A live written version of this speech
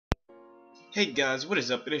Hey guys, what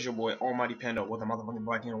is up? It is your boy Almighty Panda with a motherfucking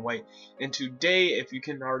black and white. And today, if you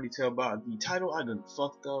can already tell by the title, I done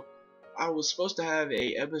fucked up. I was supposed to have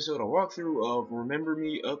a episode, a walkthrough of Remember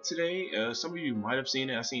Me up today. Some of you might have seen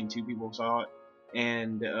it. I seen 2 people saw it,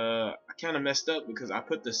 and I kind of messed up because I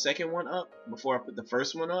put the second one up before I put the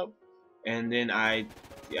first one up, and then I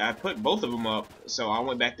put both of them up. So I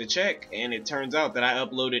went back to check, and it turns out that I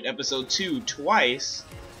uploaded episode 2 twice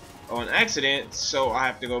on accident, so I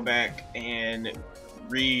have to go back and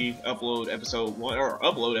re-upload episode 1, or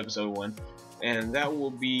upload episode 1, and that will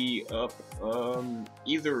be up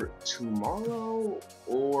either tomorrow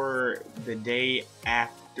or the day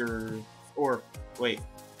after, or wait,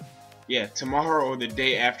 yeah, tomorrow or the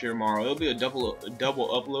day after tomorrow. It'll be a double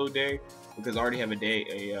upload day because I already have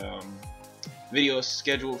a video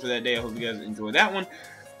scheduled for that day. I hope you guys enjoy that one.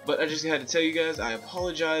 But I just had to tell you guys, I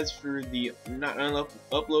apologize for the not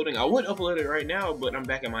uploading. I would upload it right now, but I'm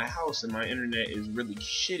back at my house and my internet is really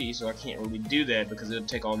shitty, so I can't really do that because it'll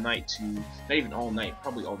take all night to, not even all night,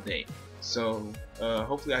 probably all day. So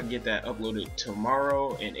hopefully I can get that uploaded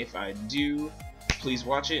tomorrow, and if I do, please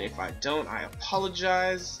watch it. If I don't, I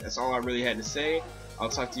apologize. That's all I really had to say. I'll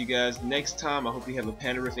talk to you guys next time. I hope you have a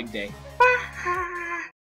pandarific day.